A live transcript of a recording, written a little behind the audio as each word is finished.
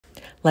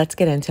Let's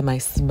get into my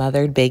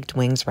smothered baked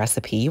wings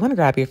recipe. You want to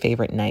grab your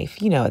favorite knife.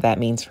 You know what that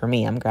means for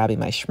me. I'm grabbing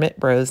my Schmidt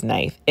Bros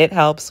knife. It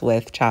helps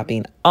with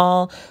chopping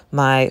all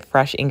my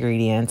fresh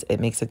ingredients.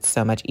 It makes it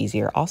so much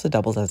easier. Also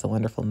doubles as a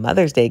wonderful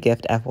Mother's Day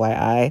gift,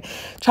 FYI.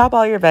 Chop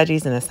all your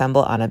veggies and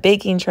assemble on a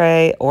baking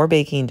tray or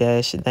baking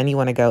dish. Then you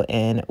want to go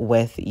in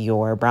with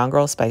your brown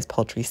girl spice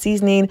poultry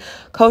seasoning,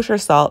 kosher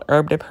salt,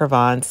 herb de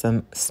Provence,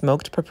 some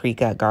smoked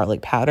paprika,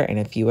 garlic powder, and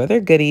a few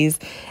other goodies,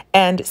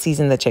 and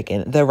season the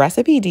chicken. The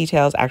recipe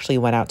details actually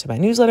went out to my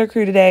newsletter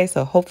crew today,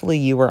 so hopefully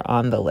you were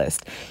on the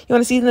list. You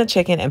want to season the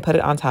chicken and put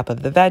it on top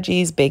of the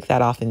veggies, bake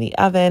that off in the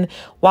oven.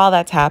 While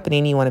that's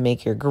happening, you want to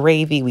make your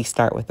gravy. We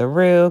start with the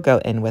roux, go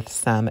in with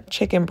some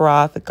chicken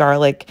broth,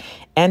 garlic,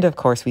 and of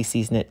course we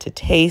season it to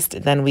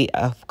taste. Then we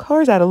of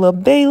course add a little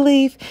bay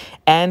leaf,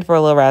 and for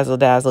a little razzle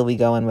dazzle, we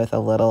go in with a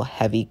little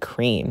heavy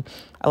cream.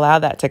 Allow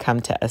that to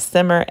come to a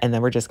simmer, and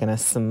then we're just going to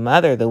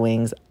smother the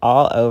wings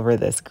all over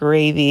this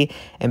gravy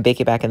and bake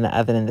it back in the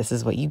oven, and this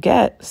is what you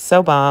get.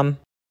 So bomb.